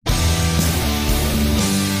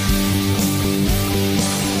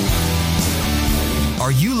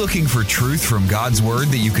Are you looking for truth from God's Word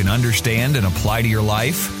that you can understand and apply to your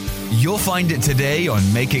life? You'll find it today on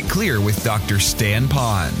Make It Clear with Dr. Stan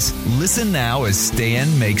Ponz. Listen now as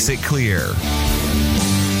Stan makes it clear.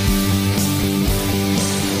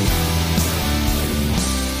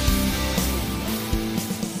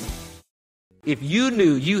 If you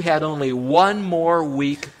knew you had only one more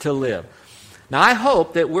week to live. Now, I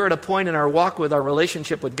hope that we're at a point in our walk with our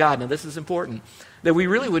relationship with God, now this is important, that we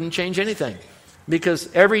really wouldn't change anything.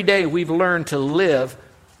 Because every day we've learned to live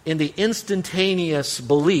in the instantaneous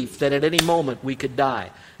belief that at any moment we could die.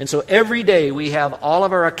 And so every day we have all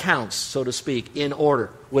of our accounts, so to speak, in order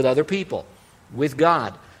with other people, with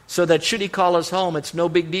God. So that should He call us home, it's no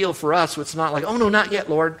big deal for us. It's not like, oh no, not yet,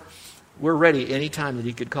 Lord. We're ready any time that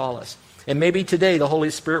He could call us. And maybe today the Holy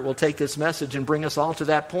Spirit will take this message and bring us all to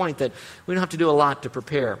that point that we don't have to do a lot to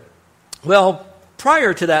prepare. Well,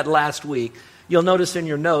 prior to that last week, you'll notice in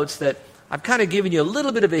your notes that I've kind of given you a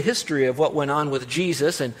little bit of a history of what went on with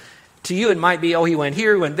Jesus. And to you it might be, oh, He went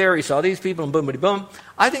here, He went there, He saw these people, and boom, boom, boom.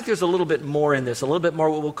 I think there's a little bit more in this, a little bit more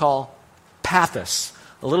what we'll call pathos,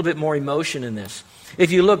 a little bit more emotion in this.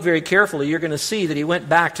 If you look very carefully, you're going to see that He went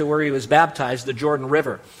back to where He was baptized, the Jordan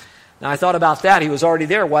River. Now, I thought about that. He was already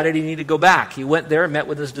there. Why did He need to go back? He went there and met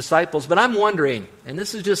with His disciples. But I'm wondering, and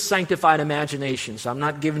this is just sanctified imagination, so I'm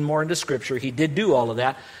not giving more into Scripture. He did do all of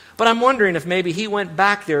that. But I'm wondering if maybe He went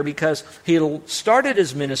back there because He started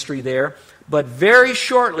His ministry there, but very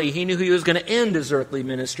shortly He knew He was going to end His earthly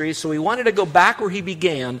ministry, so He wanted to go back where He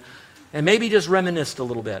began and maybe just reminisce a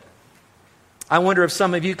little bit. I wonder if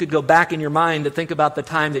some of you could go back in your mind to think about the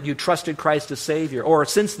time that you trusted Christ as Savior, or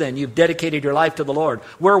since then you've dedicated your life to the Lord.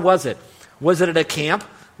 Where was it? Was it at a camp?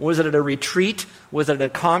 Was it at a retreat? Was it at a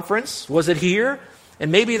conference? Was it here?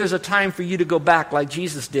 And maybe there's a time for you to go back like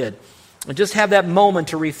Jesus did and just have that moment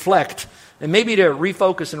to reflect and maybe to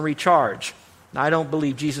refocus and recharge. Now, I don't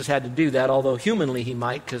believe Jesus had to do that, although humanly He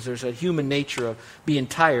might, because there's a human nature of being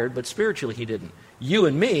tired, but spiritually He didn't. You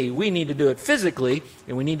and me, we need to do it physically,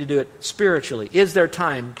 and we need to do it spiritually. Is there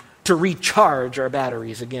time to recharge our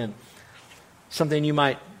batteries again? Something you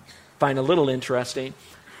might find a little interesting.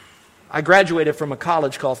 I graduated from a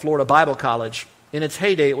college called Florida Bible College. In its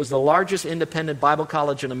heyday, it was the largest independent Bible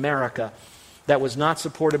college in America that was not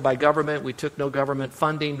supported by government. We took no government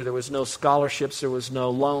funding. There was no scholarships. There was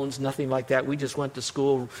no loans, nothing like that. We just went to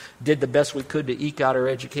school, did the best we could to eke out our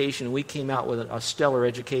education, and we came out with a stellar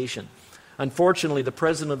education. Unfortunately, the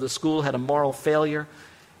president of the school had a moral failure,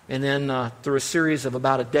 and then through a series of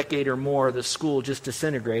about a decade or more, the school just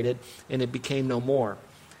disintegrated, and it became no more.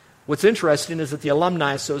 What's interesting is that the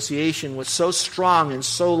Alumni Association was so strong and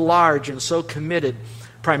so large and so committed,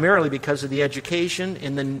 primarily because of the education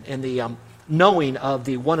and the knowing of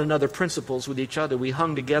the one another principles with each other. We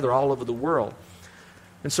hung together all over the world.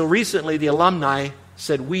 And so recently, the alumni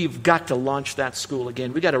said, we've got to launch that school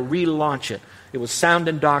again. We've got to relaunch it. It was sound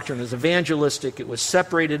in doctrine. It was evangelistic. It was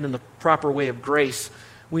separated in the proper way of grace.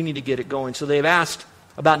 We need to get it going. So they've asked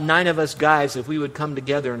about 9 of us guys if we would come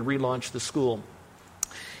together and relaunch the school.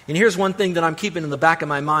 And here's one thing that I'm keeping in the back of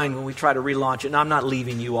my mind when we try to relaunch it. Now, I'm not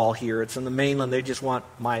leaving you all here. It's in the mainland. They just want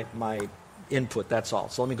my input, that's all.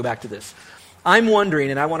 So let me go back to this. I'm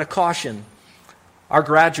wondering, and I want to caution our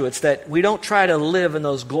graduates, that we don't try to live in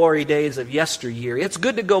those glory days of yesteryear. It's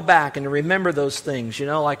good to go back and to remember those things,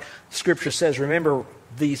 like Scripture says, remember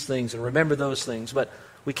these things and remember those things, but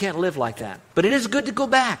we can't live like that. But it is good to go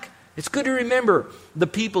back. It's good to remember the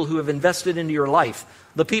people who have invested into your life,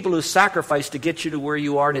 the people who sacrificed to get you to where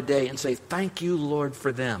you are today, and say, thank you, Lord,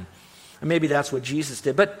 for them. And maybe that's what Jesus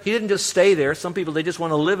did. But He didn't just stay there. Some people, they just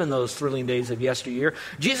want to live in those thrilling days of yesteryear.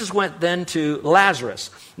 Jesus went then to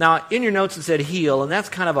Lazarus. Now, in your notes it said heal, and that's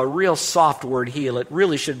kind of a real soft word, heal. It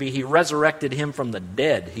really should be He resurrected him from the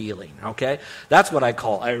dead healing, okay? That's what I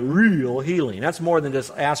call a real healing. That's more than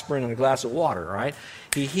just aspirin and a glass of water, right?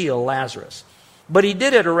 He healed Lazarus. But He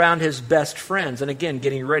did it around His best friends, and again,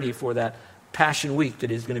 getting ready for that Passion Week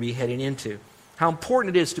that He's going to be heading into. How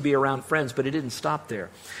important it is to be around friends, but He didn't stop there.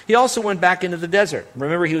 He also went back into the desert.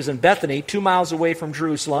 Remember, He was in Bethany, 2 miles away from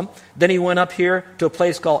Jerusalem. Then He went up here to a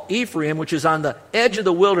place called Ephraim, which is on the edge of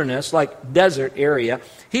the wilderness, like desert area.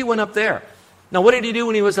 He went up there. Now, what did He do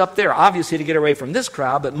when He was up there? Obviously to get away from this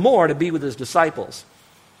crowd, but more to be with His disciples.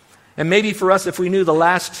 And maybe for us, if we knew the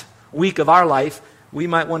last week of our life, we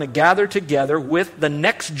might want to gather together with the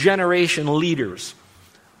next generation leaders.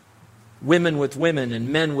 Women with women and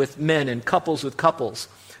men with men and couples with couples.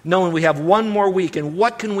 Knowing we have one more week, and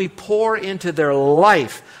what can we pour into their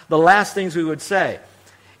life? The last things we would say.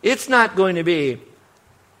 It's not going to be,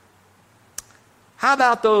 how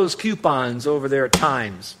about those coupons over there at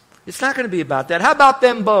Times? It's not going to be about that. How about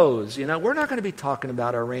them bows? We're not going to be talking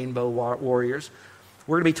about our rainbow warriors.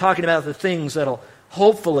 We're going to be talking about the things that'll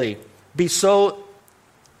hopefully be so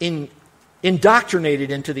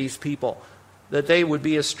indoctrinated into these people that they would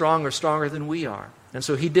be as strong or stronger than we are. And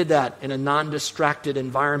so he did that in a non-distracted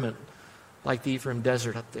environment like the Ephraim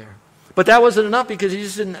desert up there. But that wasn't enough, because he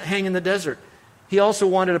just didn't hang in the desert. He also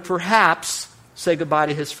wanted to perhaps say goodbye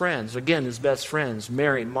to his friends. Again, his best friends,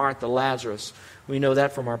 Mary, Martha, Lazarus. We know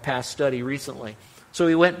that from our past study recently. So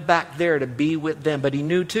he went back there to be with them. But he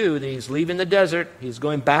knew, too, that he's leaving the desert. He's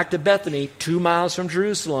going back to Bethany, 2 miles from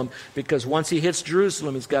Jerusalem, because once he hits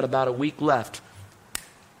Jerusalem, he's got about a week left.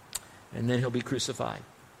 And then he'll be crucified.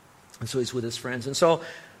 And so he's with his friends. And so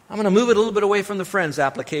I'm going to move it a little bit away from the friends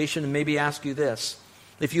application and maybe ask you this.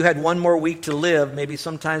 If you had one more week to live, maybe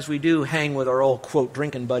sometimes we do hang with our old, quote,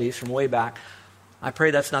 drinking buddies from way back. I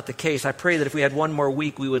pray that's not the case. I pray that if we had one more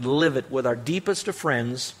week, we would live it with our deepest of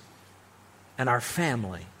friends and our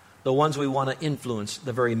family, the ones we want to influence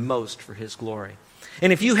the very most for His glory.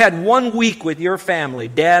 And if you had 1 week with your family,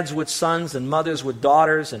 dads with sons and mothers with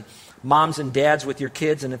daughters and moms and dads with your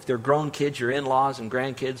kids, and if they're grown kids, your in-laws and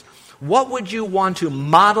grandkids, what would you want to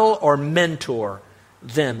model or mentor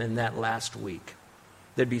them in that last week?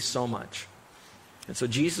 There'd be so much. And so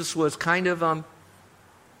Jesus was kind of,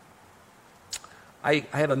 I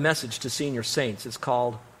have a message to senior saints. It's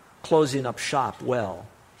called Closing Up Shop Well.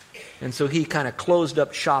 And so he kind of closed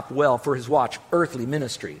up shop well for his earthly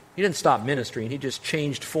ministry. He didn't stop ministering. He just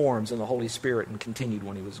changed forms in the Holy Spirit and continued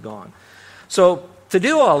when he was gone. So to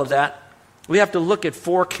do all of that, we have to look at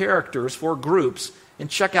 4 characters, 4 groups, and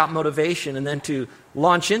check out motivation. And then to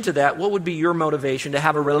launch into that, what would be your motivation to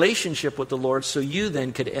have a relationship with the Lord so you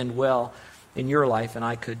then could end well in your life, and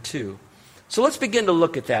I could too. So let's begin to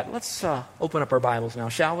look at that. Let's open up our Bibles now,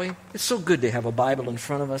 shall we? It's so good to have a Bible in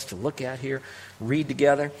front of us to look at here, read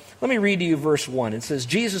together. Let me read to you verse 1. It says,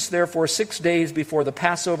 Jesus, therefore, 6 days before the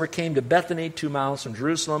Passover came to Bethany, 2 miles from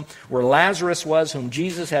Jerusalem, where Lazarus was, whom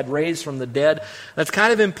Jesus had raised from the dead. That's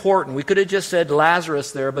kind of important. We could have just said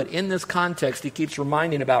Lazarus there, but in this context, he keeps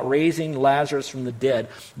reminding about raising Lazarus from the dead.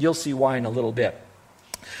 You'll see why in a little bit.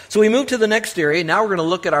 So we move to the next area. Now we're going to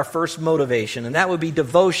look at our first motivation, and that would be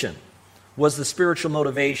devotion. Was the spiritual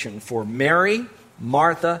motivation for Mary,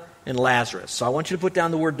 Martha, and Lazarus. So I want you to put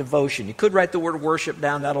down the word devotion. You could write the word worship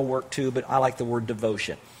down. That'll work too, but I like the word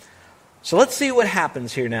devotion. So let's see what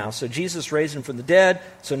happens here now. So Jesus raised him from the dead.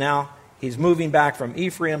 So now he's moving back from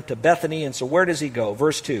Ephraim to Bethany. And so where does he go?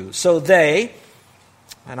 Verse 2. So they,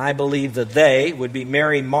 and I believe that they would be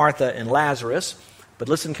Mary, Martha, and Lazarus. But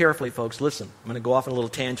listen carefully, folks. Listen. I'm going to go off on a little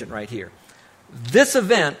tangent right here. This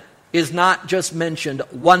event is not just mentioned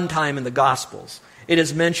one time in the Gospels. It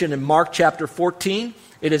is mentioned in Mark chapter 14.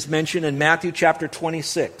 It is mentioned in Matthew chapter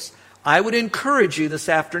 26. I would encourage you this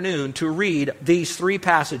afternoon to read these 3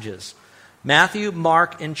 passages, Matthew,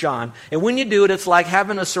 Mark, and John. And when you do it, it's like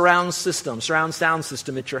having a surround sound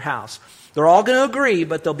system at your house. They're all going to agree,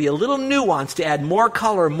 but there'll be a little nuance to add more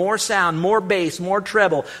color, more sound, more bass, more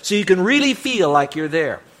treble, so you can really feel like you're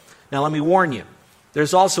there. Now let me warn you.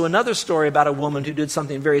 There's also another story about a woman who did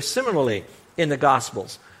something very similarly in the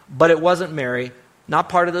Gospels. But it wasn't Mary, not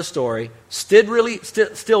part of the story. Still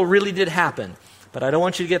really did happen. But I don't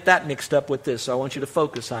want you to get that mixed up with this. So I want you to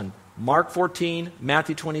focus on Mark 14,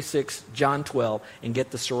 Matthew 26, John 12, and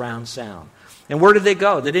get the surround sound. And where did they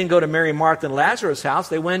go? They didn't go to Mary, Martha, and Lazarus' house.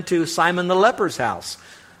 They went to Simon the leper's house.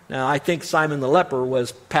 Now, I think Simon the leper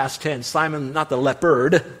was past tense. Simon, not the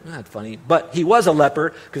leopard. Not funny. But he was a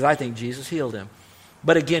leper because I think Jesus healed him.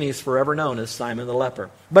 But again, he's forever known as Simon the leper.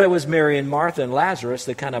 But it was Mary and Martha and Lazarus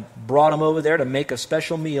that kind of brought him over there to make a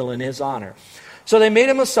special meal in his honor. So they made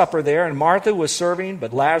him a supper there, and Martha was serving,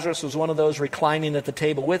 but Lazarus was one of those reclining at the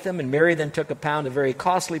table with him. And Mary then took a pound of very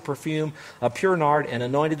costly perfume of pure nard and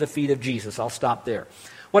anointed the feet of Jesus. I'll stop there.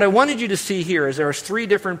 What I wanted you to see here is there's 3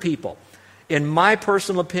 different people. In my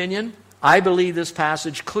personal opinion, I believe this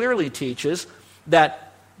passage clearly teaches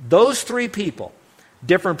that those 3 people,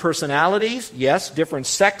 different personalities, yes, different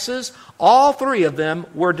sexes, all 3 of them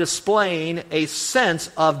were displaying a sense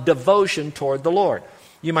of devotion toward the Lord.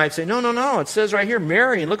 You might say, no, it says right here,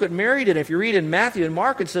 Mary, and look what Mary did. If you read in Matthew and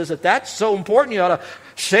Mark, it says that that's so important, you ought to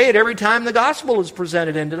say it every time the gospel is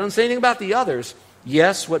presented, and it doesn't say anything about the others.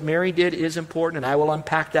 Yes, what Mary did is important, and I will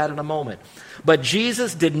unpack that in a moment. But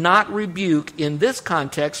Jesus did not rebuke in this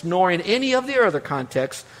context, nor in any of the other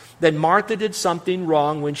contexts, that Martha did something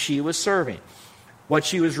wrong when she was serving. What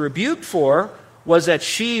she was rebuked for was that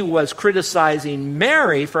she was criticizing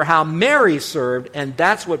Mary for how Mary served, and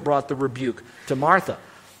that's what brought the rebuke to Martha.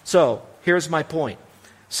 So, here's my point.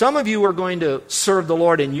 Some of you are going to serve the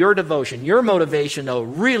Lord in your devotion. Your motivation to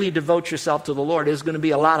really devote yourself to the Lord is going to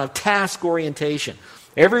be a lot of task orientation.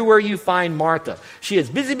 Everywhere you find Martha, she is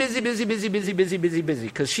busy,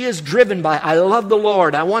 because she is driven by, I love the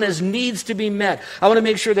Lord. I want His needs to be met. I want to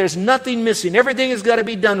make sure there's nothing missing. Everything has got to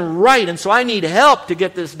be done right, and so I need help to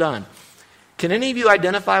get this done. Can any of you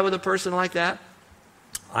identify with a person like that?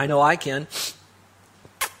 I know I can.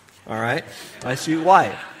 All right? I see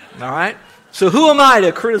why. All right? So who am I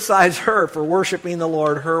to criticize her for worshiping the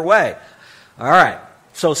Lord her way? All right.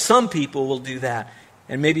 So some people will do that.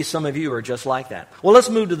 And maybe some of you are just like that. Well, let's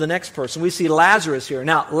move to the next person. We see Lazarus here.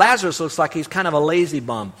 Now, Lazarus looks like he's kind of a lazy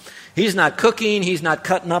bum. He's not cooking. He's not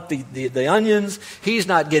cutting up the onions. He's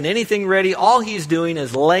not getting anything ready. All he's doing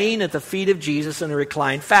is laying at the feet of Jesus in a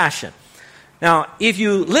reclined fashion. Now, if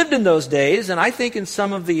you lived in those days, and I think in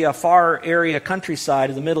some of the far area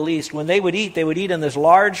countryside of the Middle East, when they would eat on this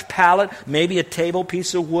large pallet, maybe a table,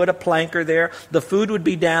 piece of wood, a planker there. The food would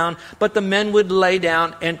be down, but the men would lay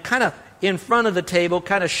down and kind of in front of the table,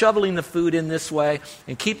 kind of shoveling the food in this way.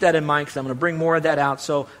 And keep that in mind because I'm going to bring more of that out.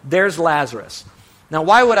 So there's Lazarus. Now,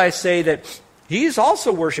 why would I say that he's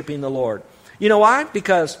also worshiping the Lord? You know why?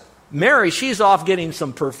 Because Mary, she's off getting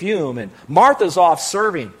some perfume, and Martha's off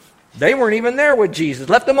serving. They weren't even there with Jesus.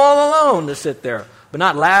 Left them all alone to sit there. But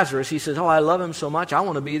not Lazarus. He says, I love him so much, I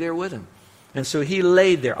want to be there with him. And so he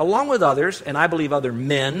laid there, along with others, and I believe other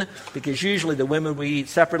men, because usually the women we eat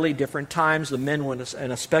separately, different times. The men were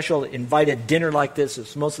in a special invited dinner like this.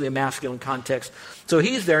 It's mostly a masculine context. So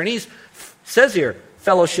he's there, and he's, says here,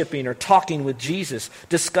 fellowshipping or talking with Jesus,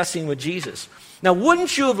 discussing with Jesus. Now,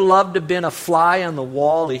 wouldn't you have loved to have been a fly on the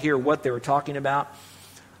wall to hear what they were talking about?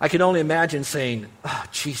 I can only imagine saying,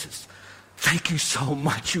 Jesus, thank you so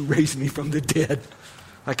much. You raised me from the dead.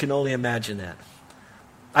 I can only imagine that.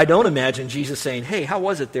 I don't imagine Jesus saying, hey, how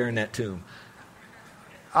was it there in that tomb?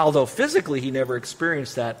 Although physically he never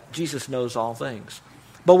experienced that, Jesus knows all things.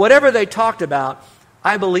 But whatever they talked about,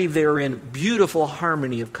 I believe they were in beautiful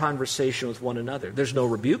harmony of conversation with one another. There's no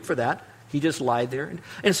rebuke for that. He just lied there.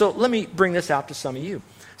 And so let me bring this out to some of you.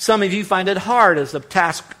 Some of you find it hard as a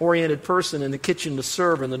task-oriented person in the kitchen to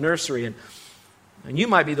serve in the nursery. And you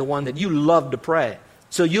might be the one that you love to pray.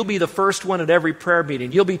 So you'll be the first one at every prayer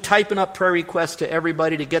meeting. You'll be typing up prayer requests to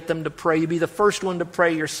everybody to get them to pray. You'll be the first one to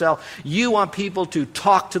pray yourself. You want people to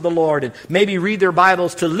talk to the Lord and maybe read their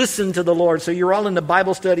Bibles to listen to the Lord. So you're all in the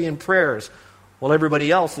Bible study and prayers. While everybody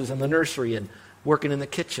else is in the nursery and working in the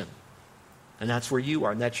kitchen. And that's where you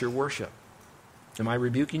are, and that's your worship. Am I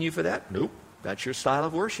rebuking you for that? Nope. That's your style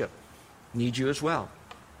of worship. Need you as well.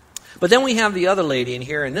 But then we have the other lady in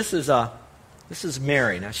here, and this is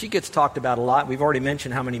Mary. Now, she gets talked about a lot. We've already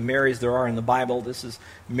mentioned how many Marys there are in the Bible. This is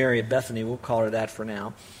Mary of Bethany. We'll call her that for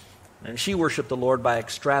now. And she worshiped the Lord by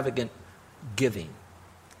extravagant giving.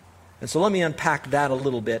 And so let me unpack that a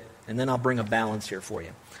little bit, and then I'll bring a balance here for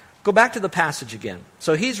you. Go back to the passage again.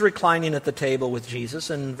 So he's reclining at the table with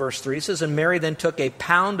Jesus, and in verse 3 it says, and Mary then took a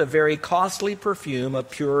pound of very costly perfume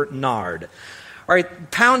of pure nard. All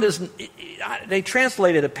right, pound is, they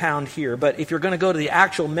translated a pound here, but if you're going to go to the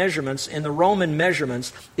actual measurements, in the Roman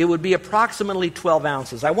measurements, it would be approximately 12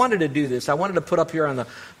 ounces. I wanted to do this. I wanted to put up here on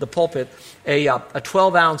the pulpit a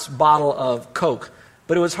 12-ounce bottle of Coke.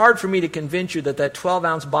 But it was hard for me to convince you that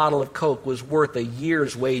 12-ounce bottle of Coke was worth a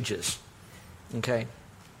year's wages. Okay?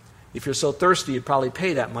 If you're so thirsty, you'd probably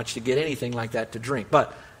pay that much to get anything like that to drink.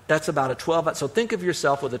 But that's about a 12-ounce. So think of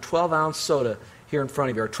yourself with a 12-ounce soda here in front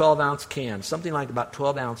of you, or a 12-ounce can, something like about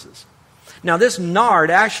 12 ounces. Now, this nard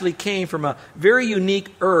actually came from a very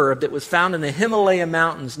unique herb that was found in the Himalaya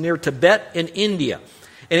mountains near Tibet in India.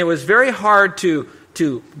 And it was very hard to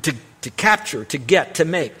capture, to get, to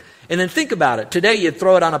make. And then think about it. Today, you'd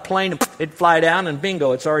throw it on a plane, and it'd fly down, and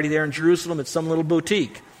bingo, it's already there in Jerusalem. It's some little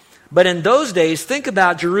boutique. But in those days, think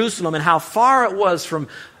about Jerusalem and how far it was from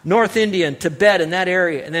North India and Tibet and that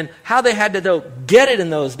area, and then how they had to get it in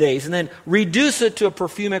those days, and then reduce it to a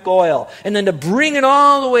perfumic oil, and then to bring it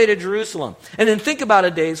all the way to Jerusalem. And then think about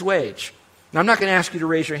a day's wage. Now, I'm not going to ask you to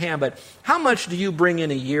raise your hand, but how much do you bring in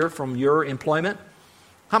a year from your employment?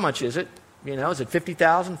 How much is it? You know, is it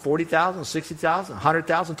 50,000, 40,000, 60,000,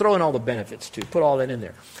 100,000? Throw in all the benefits too. Put all that in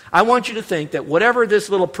there. I want you to think that whatever this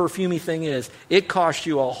little perfumey thing is, it costs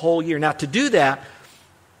you a whole year. Now, to do that,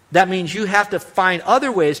 that means you have to find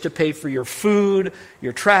other ways to pay for your food,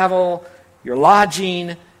 your travel, your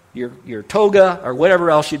lodging, your toga, or whatever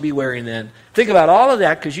else you'd be wearing then. Think about all of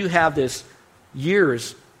that because you have this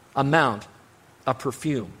year's amount of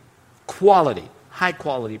perfume. Quality, high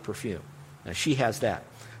quality perfume. Now, she has that.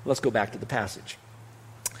 Let's go back to the passage.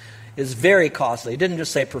 It's very costly. It didn't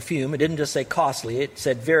just say perfume. It didn't just say costly. It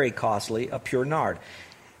said very costly, a pure nard.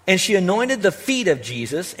 And she anointed the feet of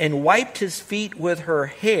Jesus and wiped his feet with her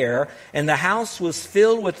hair, and the house was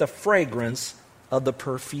filled with the fragrance of the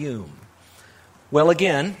perfume. Well,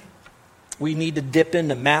 again, we need to dip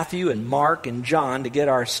into Matthew and Mark and John to get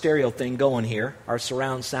our stereo thing going here, our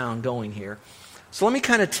surround sound going here. So let me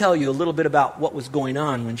kind of tell you a little bit about what was going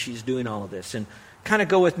on when she's doing all of this, and kind of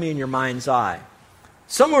go with me in your mind's eye.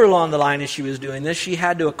 Somewhere along the line as she was doing this, she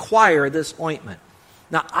had to acquire this ointment.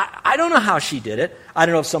 Now, I don't know how she did it. I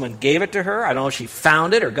don't know if someone gave it to her. I don't know if she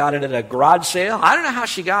found it or got it at a garage sale. I don't know how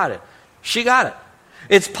she got it. She got it.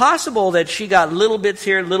 It's possible that she got little bits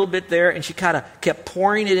here, little bit there, and she kind of kept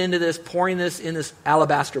pouring this in this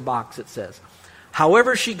alabaster box, it says.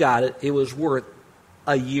 However she got it, it was worth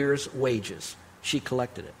a year's wages. She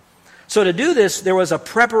collected it. So to do this, there was a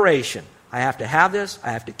preparation. I have to have this,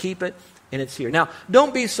 I have to keep it, and it's here. Now,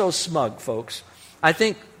 don't be so smug, folks. I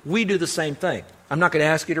think we do the same thing. I'm not going to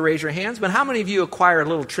ask you to raise your hands, but how many of you acquire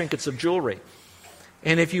little trinkets of jewelry?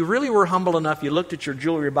 And if you really were humble enough, you looked at your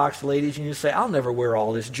jewelry box, ladies, and you say, I'll never wear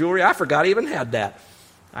all this jewelry. I forgot I even had that.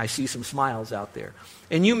 I see some smiles out there.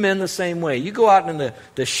 And you men the same way. You go out in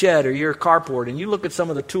the shed or your carport and you look at some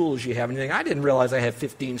of the tools you have and you think, I didn't realize I had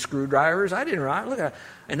 15 screwdrivers. I didn't realize. Look at that.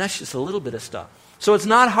 And that's just a little bit of stuff. So it's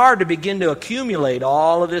not hard to begin to accumulate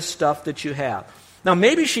all of this stuff that you have. Now,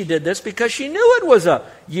 maybe she did this because she knew it was a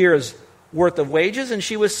year's worth of wages, and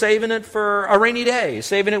she was saving it for a rainy day,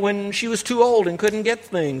 saving it when she was too old and couldn't get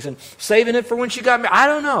things, and saving it for when she got married. I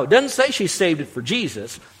don't know. It doesn't say she saved it for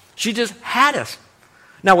Jesus. She just had it.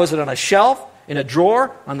 Now, was it on a shelf, in a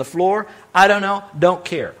drawer, on the floor? I don't know. Don't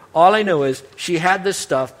care. All I know is she had this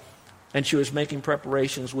stuff, and she was making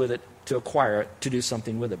preparations with it to acquire it, to do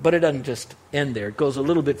something with it. But it doesn't just end there. It goes a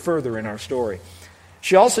little bit further in our story.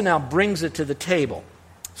 She also now brings it to the table.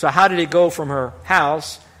 So how did it go from her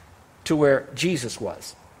house to where Jesus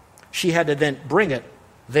was? She had to then bring it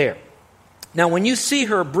there. Now, when you see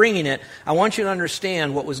her bringing it, I want you to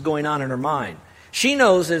understand what was going on in her mind. She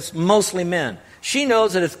knows it's mostly men. She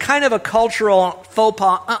knows that it's kind of a cultural faux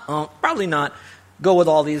pas. Probably not. Go with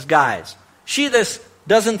all these guys. She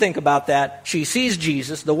doesn't think about that. She sees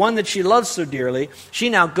Jesus, the one that she loves so dearly. She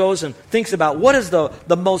now goes and thinks about what is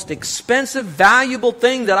the most expensive, valuable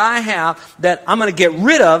thing that I have that I'm going to get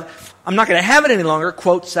rid of. I'm not going to have it any longer,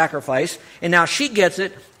 quote, sacrifice. And now she gets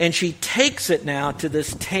it, and she takes it now to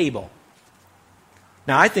this table.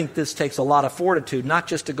 Now, I think this takes a lot of fortitude, not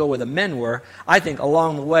just to go where the men were. I think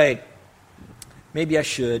along the way, maybe I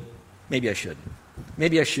should, maybe I shouldn't.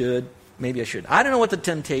 Maybe I should, maybe I shouldn't. I don't know what the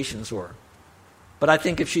temptations were. But I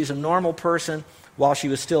think if she's a normal person, while she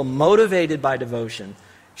was still motivated by devotion,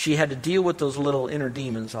 she had to deal with those little inner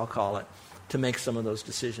demons, I'll call it, to make some of those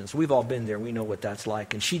decisions. We've all been there. We know what that's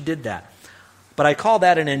like. And she did that. But I call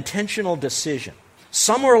that an intentional decision.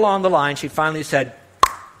 Somewhere along the line, she finally said,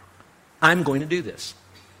 I'm going to do this.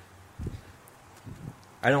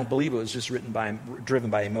 I don't believe it was just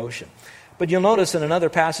driven by emotion. But you'll notice in another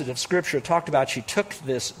passage of Scripture, it talked about she took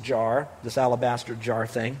this jar, this alabaster jar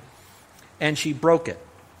thing, and she broke it.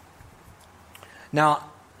 Now,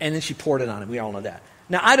 and then she poured it on it. We all know that.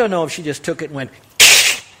 Now, I don't know if she just took it and went,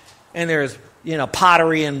 and there's,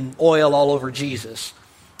 pottery and oil all over Jesus.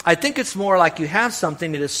 I think it's more like you have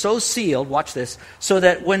something that is so sealed, watch this, so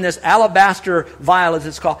that when this alabaster vial, as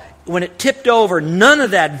it's called, when it tipped over, none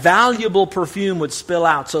of that valuable perfume would spill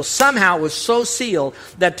out. So somehow it was so sealed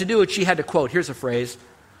that to do it, she had to, quote, here's a phrase,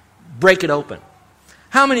 break it open.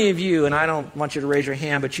 How many of you, and I don't want you to raise your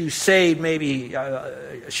hand, but you saved maybe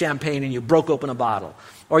champagne and you broke open a bottle?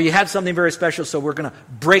 Or you had something very special, so we're going to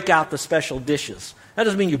break out the special dishes. That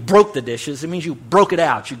doesn't mean you broke the dishes. It means you broke it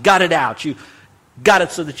out. You got it out. You got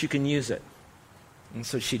it so that you can use it. And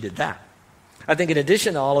so she did that. I think in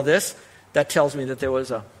addition to all of this, that tells me that there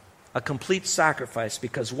was a complete sacrifice,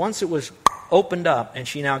 because once it was opened up and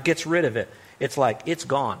she now gets rid of it, it's like it's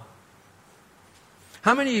gone.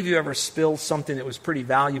 How many of you ever spilled something that was pretty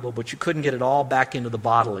valuable, but you couldn't get it all back into the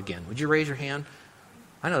bottle again? Would you raise your hand?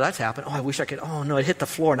 I know that's happened. Oh, I wish I could. Oh, no, it hit the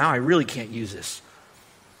floor. Now I really can't use this.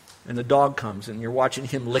 And the dog comes, and you're watching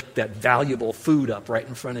him lick that valuable food up right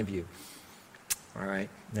in front of you. All right,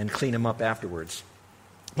 then clean him up afterwards.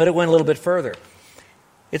 But it went a little bit further.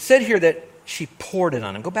 It said here that she poured it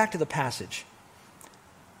on him. Go back to the passage.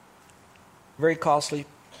 Very costly.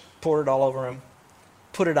 Poured it all over him.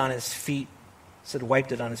 Put it on his feet. Said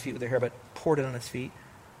wiped it on his feet with her hair, but poured it on his feet.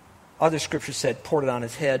 Other scriptures said poured it on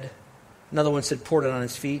his head. Another one said poured it on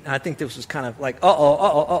his feet. And I think this was kind of like,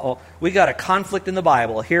 we got a conflict in the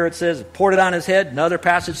Bible. Here it says poured it on his head. Another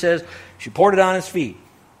passage says she poured it on his feet.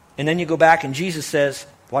 And then you go back and Jesus says,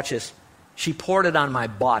 watch this, she poured it on my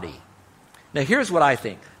body. Now here's what I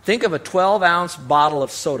think. Think of a 12-ounce bottle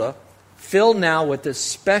of soda filled now with this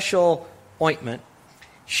special ointment.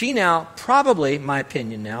 She now probably, my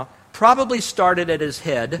opinion now, probably started at his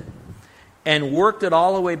head and worked it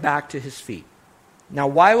all the way back to his feet. Now,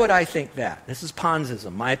 why would I think that? This is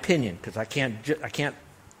Ponzism, my opinion, because I can't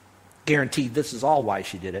guarantee this is all why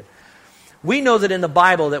she did it. We know that in the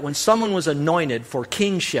Bible that when someone was anointed for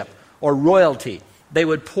kingship or royalty, they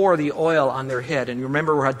would pour the oil on their head. And you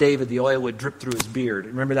remember how David, the oil would drip through his beard.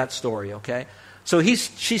 Remember that story, okay? So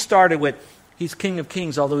she started with, he's King of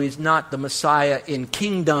Kings, although he's not the Messiah in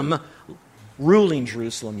kingdom ruling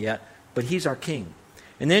Jerusalem yet, but he's our king.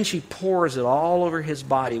 And then she pours it all over his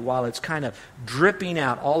body while it's kind of dripping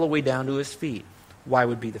out all the way down to his feet. Why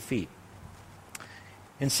would be the feet?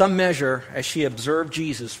 In some measure, as she observed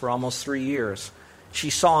Jesus for almost 3 years,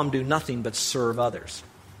 she saw him do nothing but serve others.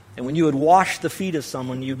 And when you would wash the feet of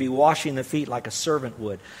someone, you'd be washing the feet like a servant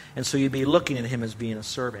would. And so you'd be looking at him as being a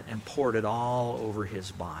servant, and poured it all over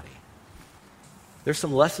his body. There's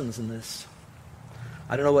some lessons in this.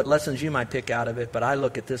 I don't know what lessons you might pick out of it, but I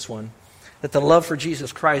look at this one, that the love for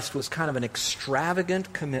Jesus Christ was kind of an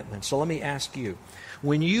extravagant commitment. So let me ask you,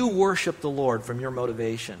 when you worship the Lord from your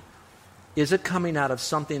motivation, is it coming out of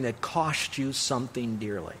something that cost you something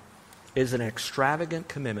dearly? Is it an extravagant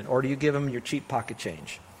commitment? Or do you give him your cheap pocket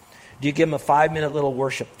change? Do you give him a 5-minute little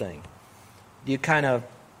worship thing? Do you kind of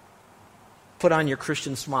put on your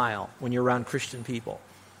Christian smile when you're around Christian people?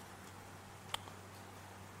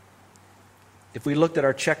 If we looked at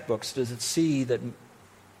our checkbooks, does it see that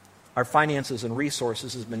our finances and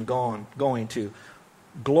resources has been going to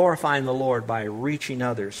glorifying the Lord by reaching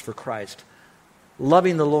others for Christ,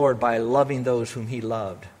 loving the Lord by loving those whom he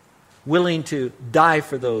loved, willing to die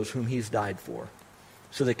for those whom he's died for,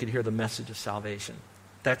 so they could hear the message of salvation?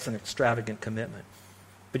 That's an extravagant commitment.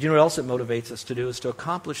 But you know what else it motivates us to do is to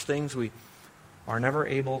accomplish things we are never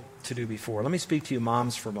able to do before. Let me speak to you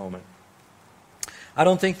moms for a moment. I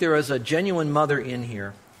don't think there is a genuine mother in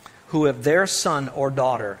here who, if their son or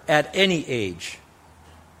daughter at any age,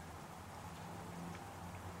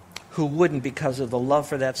 who wouldn't, because of the love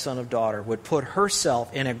for that son or daughter, would put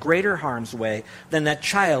herself in a greater harm's way than that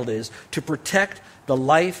child is to protect the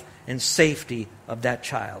life and safety of that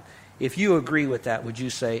child. If you agree with that, would you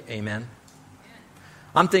say amen?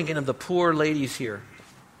 I'm thinking of the poor ladies here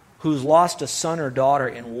who's lost a son or daughter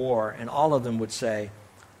in war, and all of them would say,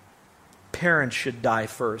 parents should die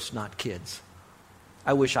first, not kids.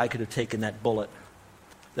 I wish I could have taken that bullet,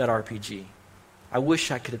 that RPG. I wish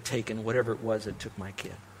I could have taken whatever it was that took my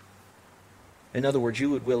kid. In other words, you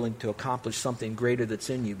would be willing to accomplish something greater that's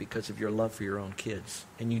in you because of your love for your own kids.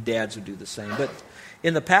 And you dads would do the same. But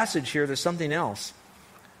in the passage here, there's something else.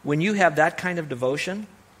 When you have that kind of devotion,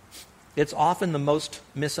 it's often the most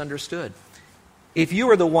misunderstood. If you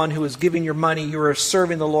are the one who is giving your money, you are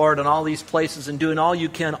serving the Lord in all these places and doing all you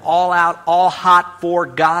can, all out, all hot for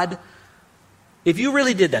God. If you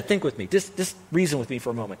really did that, think with me, just reason with me for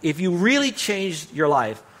a moment. If you really changed your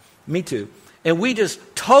life, me too, and we just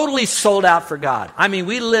totally sold out for God. I mean,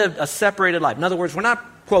 we lived a separated life. In other words, we're not,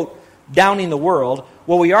 quote, downing the world.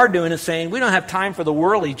 What we are doing is saying we don't have time for the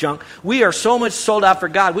worldly junk. We are so much sold out for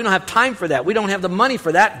God. We don't have time for that. We don't have the money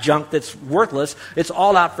for that junk that's worthless. It's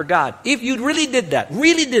all out for God. If you really did that,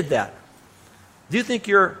 do you think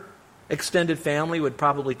your extended family would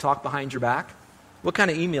probably talk behind your back? What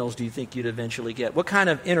kind of emails do you think you'd eventually get? What kind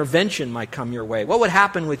of intervention might come your way? What would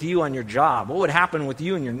happen with you on your job? What would happen with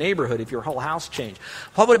you in your neighborhood if your whole house changed?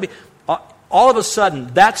 What would it be? All of a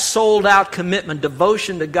sudden, that sold-out commitment,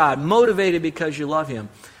 devotion to God, motivated because you love him,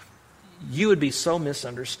 you would be so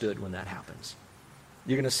misunderstood when that happens.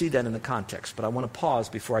 You're going to see that in the context, but I want to pause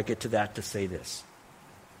before I get to that to say this.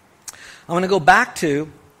 I want to go back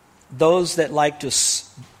to those that like to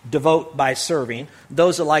devote by serving,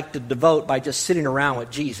 those that like to devote by just sitting around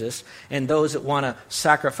with Jesus, and those that want to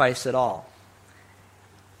sacrifice it all.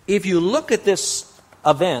 If you look at this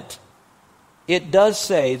event, it does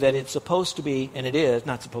say that it's supposed to be, and it is,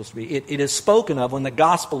 not supposed to be, it is spoken of when the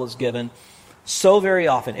gospel is given so very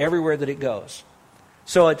often, everywhere that it goes.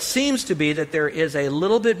 So it seems to be that there is a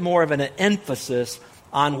little bit more of an emphasis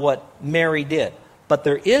on what Mary did. But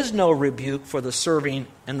there is no rebuke for the serving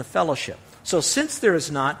and the fellowship. So since there is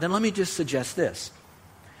not, then let me just suggest this.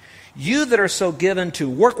 You that are so given to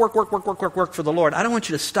work for the Lord, I don't want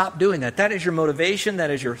you to stop doing that. That is your motivation. That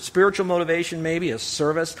is your spiritual motivation, maybe, as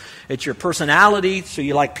service. It's your personality, so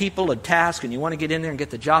you like people and tasks, and you want to get in there and get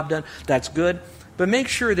the job done. That's good. But make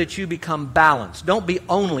sure that you become balanced. Don't be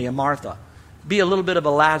only a Martha. Be a little bit of a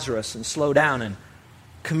Lazarus and slow down and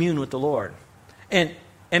commune with the Lord. And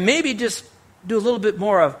maybe just do a little bit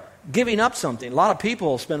more of giving up something. A lot of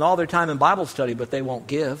people spend all their time in Bible study, but they won't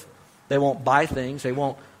give. They won't buy things. They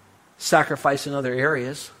won't sacrifice in other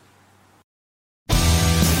areas.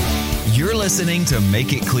 You're listening to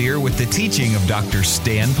Make It Clear with the teaching of Dr.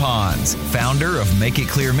 Stan Ponz, founder of Make It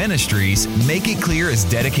Clear Ministries. Make It Clear is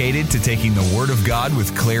dedicated to taking the Word of God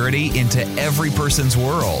with clarity into every person's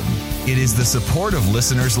world. It is the support of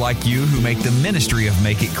listeners like you who make the ministry of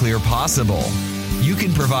Make It Clear possible. You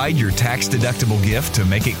can provide your tax-deductible gift to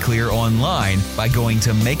Make It Clear online by going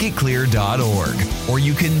to makeitclear.org, or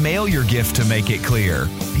you can mail your gift to Make It Clear,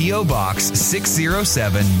 P.O. Box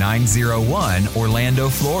 607901, Orlando,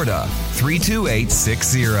 Florida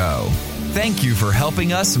 32860. Thank you for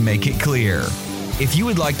helping us make it clear. If you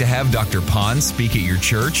would like to have Dr. Ponz speak at your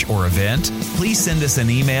church or event, please send us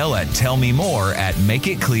an email at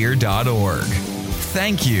tellmemore@makeitclear.org.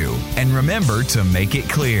 Thank you, and remember to make it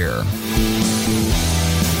clear.